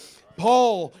grace.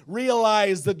 Paul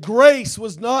realized that grace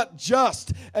was not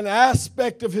just an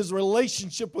aspect of his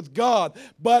relationship with God,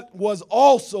 but was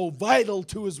also vital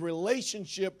to his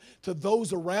relationship to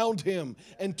those around him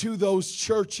and to those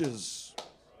churches.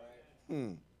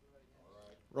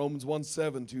 Romans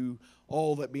 1:7, to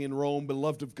all that be in Rome,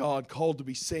 beloved of God, called to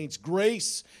be saints,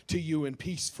 grace to you and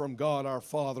peace from God our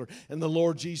Father and the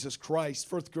Lord Jesus Christ.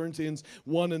 1 Corinthians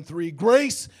 1:3,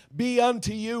 grace be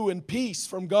unto you and peace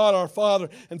from God our Father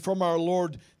and from our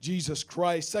Lord Jesus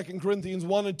Christ. 2 Corinthians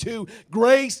 1:2,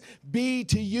 grace be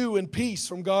to you and peace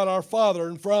from God our Father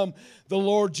and from the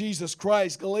Lord Jesus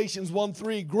Christ. Galatians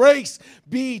 1:3, grace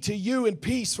be to you and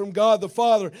peace from God the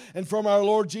Father and from our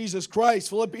Lord Jesus Christ.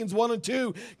 Philippians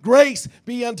 1:2, grace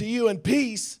be unto you and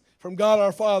peace from God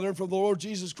our Father and from the Lord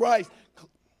Jesus Christ.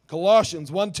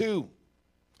 Colossians 1:2,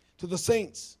 to the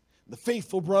saints, the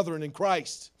faithful brethren in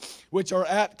Christ, which are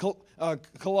at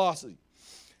Colossae.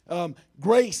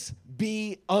 Grace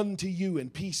be unto you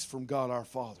and peace from God our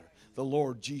Father, the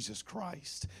Lord Jesus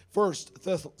Christ. First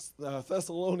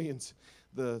Thessalonians,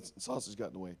 the sausage got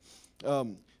in the way.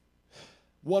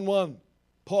 1:1,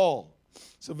 Paul,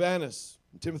 Silvanus,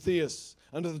 and Timotheus,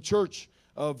 unto the church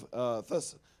of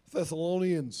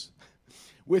Thessalonians,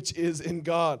 which is in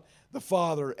God the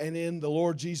Father and in the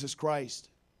Lord Jesus Christ.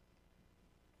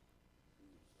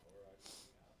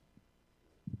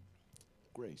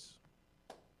 Grace.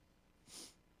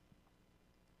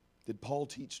 Did Paul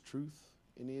teach truth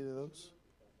in any of those?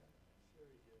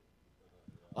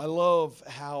 I love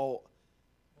how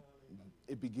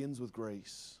it begins with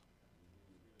grace.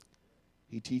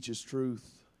 He teaches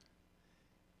truth,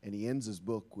 and he ends his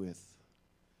book with,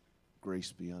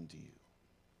 grace be unto you.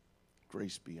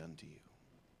 Grace be unto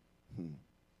you.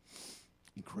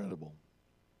 Incredible.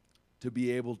 To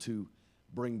be able to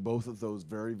bring both of those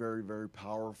very, very, very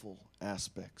powerful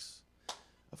aspects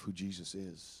of who Jesus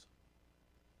is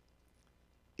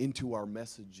into our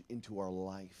message, into our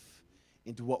life,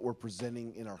 into what we're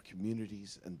presenting in our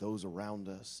communities and those around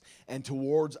us, and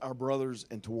towards our brothers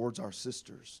and towards our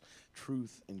sisters.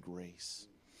 Truth and grace.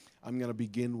 I'm going to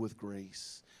begin with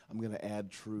grace. I'm going to add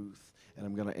truth, and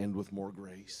I'm going to end with more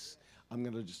grace.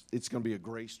 It's going to be a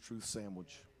grace truth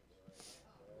sandwich.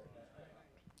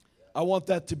 I want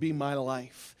that to be my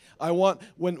life. I want,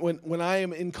 when I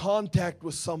am in contact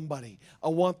with somebody, I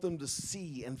want them to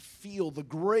see and feel the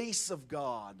grace of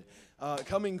God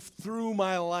coming through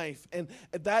my life. And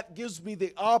that gives me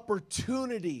the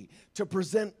opportunity to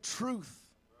present truth.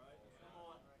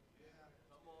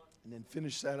 And then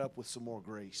finish that up with some more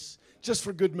grace. Just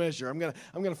for good measure. I'm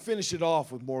gonna finish it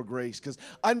off with more grace, because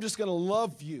I'm just going to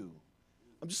love you.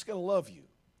 I'm just going to love you.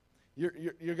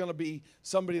 You're going to be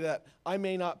somebody that I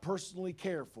may not personally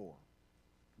care for.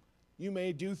 You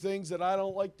may do things that I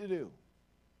don't like to do.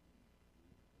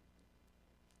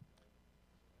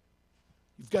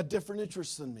 You've got different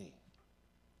interests than me.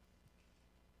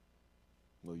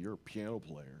 Well, you're a piano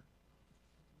player.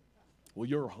 Well,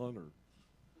 you're a hunter.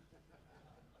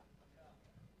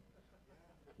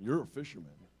 You're a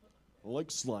fisherman. I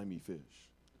like slimy fish.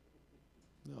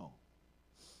 No.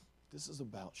 This is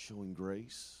about showing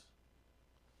grace,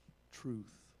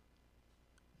 truth,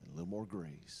 and a little more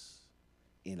grace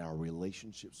in our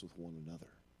relationships with one another.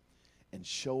 And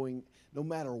showing, no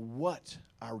matter what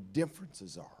our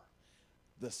differences are,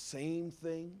 the same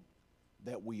thing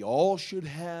that we all should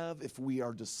have if we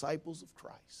are disciples of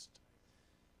Christ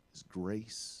is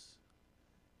grace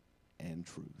and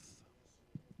truth.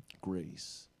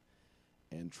 Grace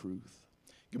and truth.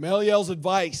 Gamaliel's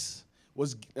advice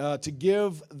was to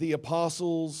give the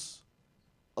apostles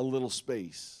a little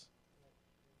space.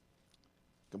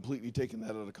 Completely taken that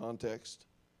out of context,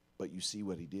 but you see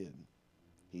what he did.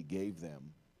 He gave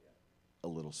them a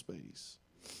little space.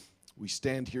 We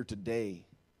stand here today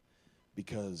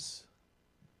because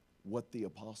what the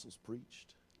apostles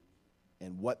preached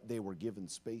and what they were given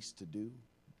space to do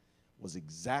was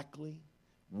exactly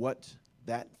what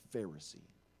that Pharisee,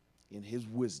 in his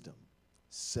wisdom,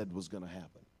 said was going to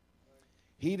happen.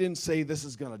 He didn't say this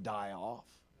is going to die off.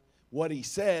 What he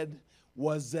said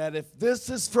was that if this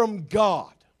is from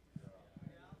God,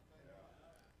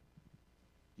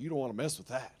 you don't want to mess with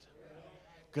that.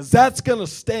 Because that's going to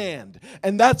stand,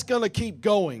 and that's going to keep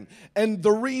going. And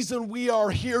the reason we are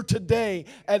here today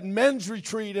at Men's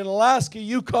Retreat in Alaska,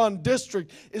 Yukon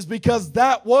District, is because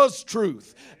that was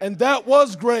truth, and that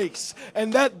was grace,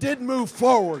 and that did move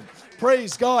forward.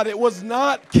 Praise God. It was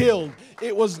not killed.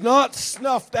 It was not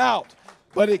snuffed out.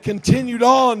 But it continued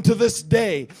on to this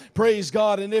day. Praise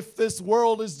God. And if this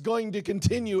world is going to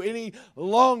continue any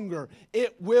longer,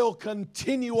 it will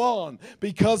continue on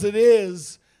because it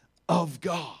is of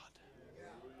God.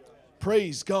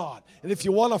 Praise God. And if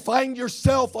you want to find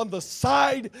yourself on the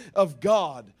side of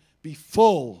God, be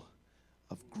full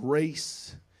of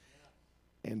grace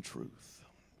and truth.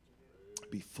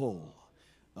 Be full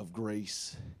of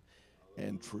grace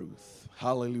and truth.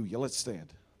 Hallelujah. Let's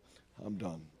stand. I'm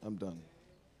done. I'm done.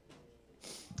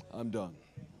 I'm done.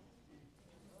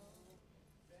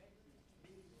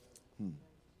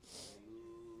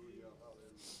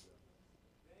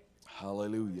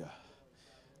 Hallelujah.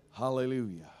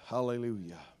 Hallelujah.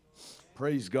 Hallelujah.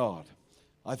 Praise God.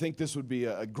 I think this would be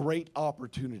a great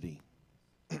opportunity.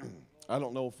 I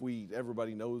don't know if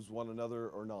everybody knows one another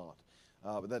or not.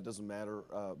 But that doesn't matter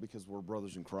because we're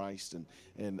brothers in Christ.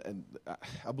 And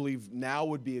I believe now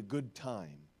would be a good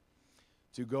time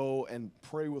to go and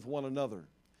pray with one another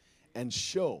and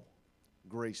show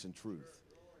grace and truth.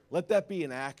 Let that be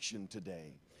an action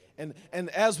today. And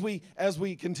as we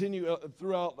continue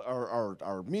throughout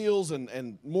our meals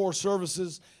and more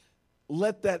services,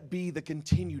 let that be the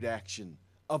continued action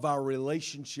of our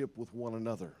relationship with one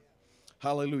another.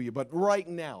 Hallelujah. But right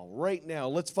now,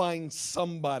 let's find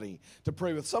somebody to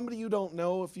pray with. Somebody you don't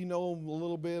know. If you know them a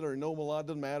little bit or know them a lot,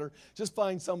 doesn't matter. Just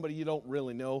find somebody you don't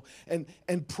really know and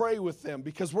pray with them,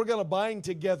 because we're going to bind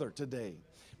together today.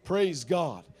 Praise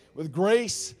God. With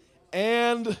grace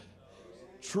and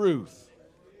truth.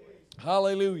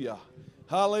 Hallelujah.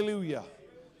 Hallelujah.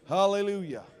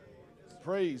 Hallelujah.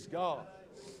 Praise God.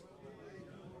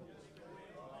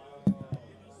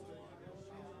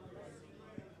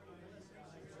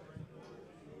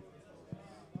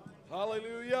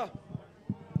 Hallelujah.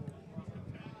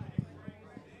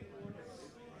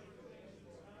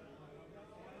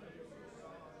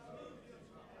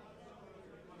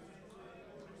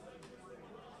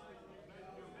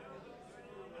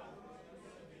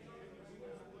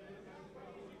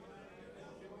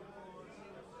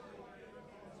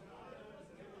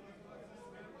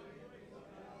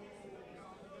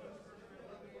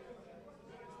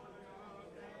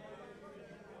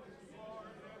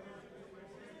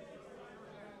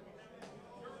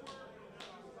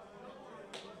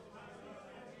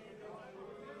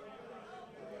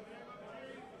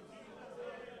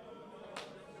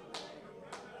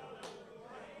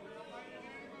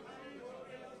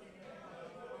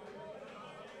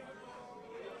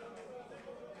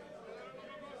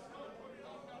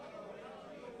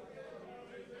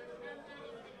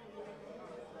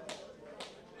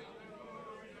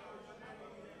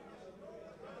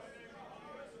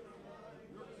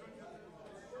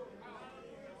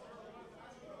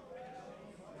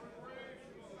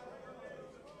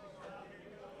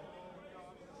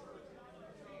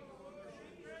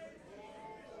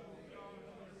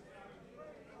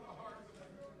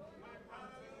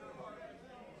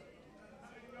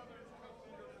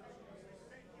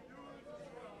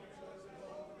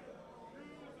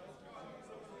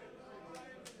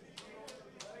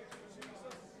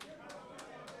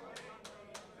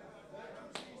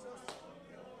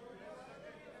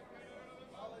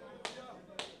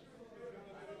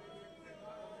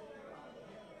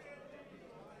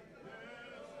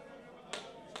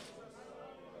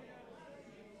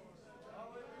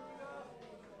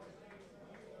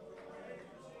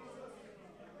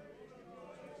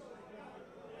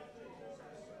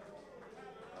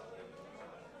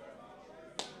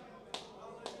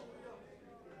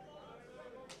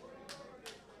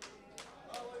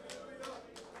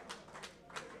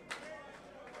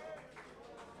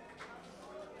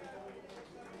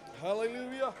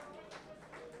 Hallelujah.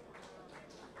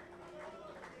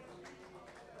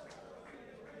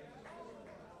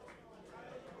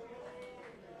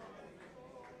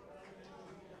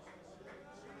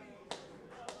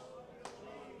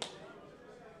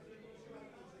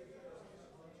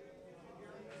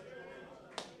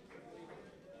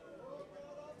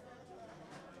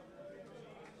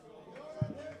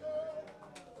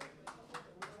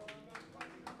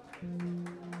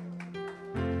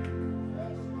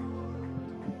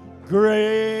 Grace,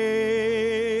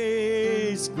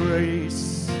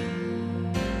 grace,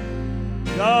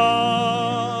 God's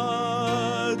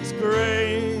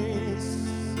grace,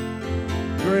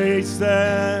 grace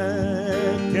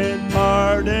that can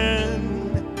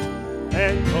pardon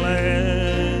and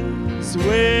cleanse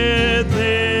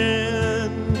within.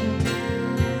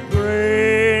 Grace,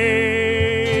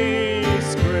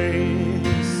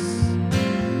 grace,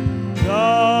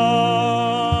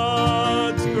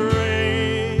 God's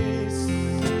grace,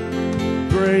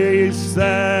 grace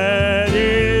that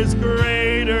is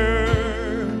greater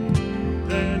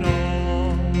than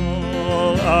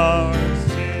all our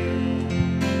sin.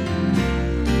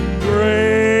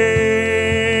 Grace,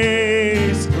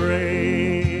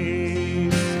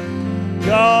 grace,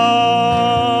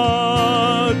 God's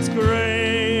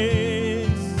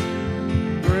grace,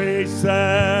 grace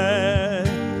that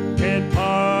can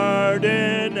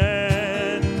pardon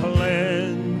and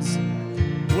cleanse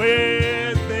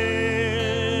within.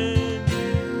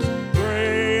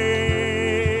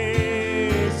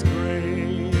 Grace,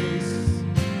 grace,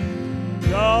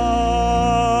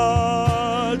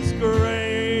 God's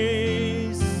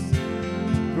grace,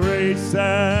 grace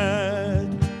that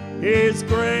is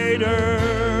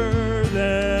greater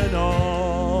than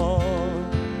all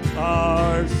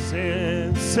our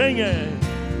sins. Sing it.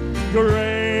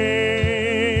 Grace,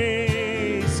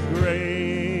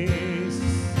 grace,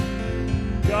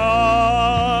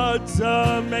 God's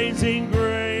amazing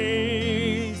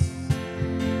grace,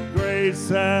 grace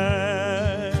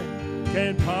that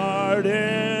can pardon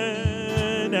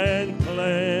and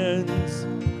cleanse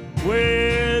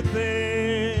within.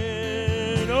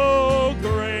 Oh,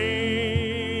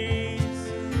 grace,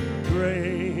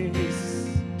 grace,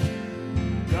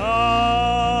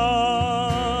 God's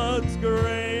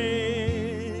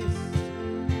grace,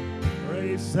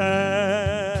 grace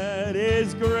that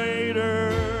is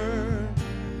greater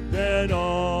than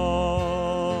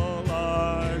all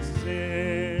our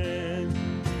sin.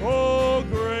 Oh,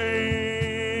 grace,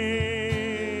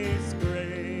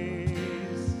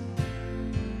 grace,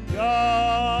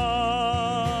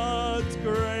 God's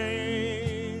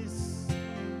grace,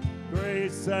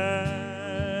 grace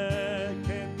that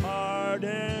can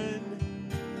pardon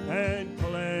and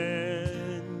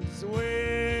cleanse within.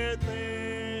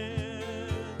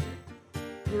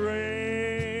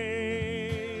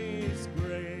 Grace,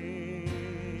 grace,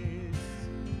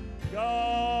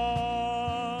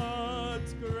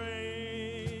 God's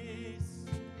grace,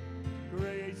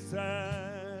 grace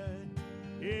that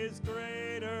is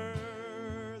greater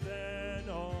than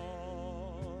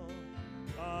all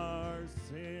our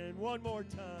sin. One more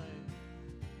time.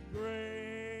 Grace.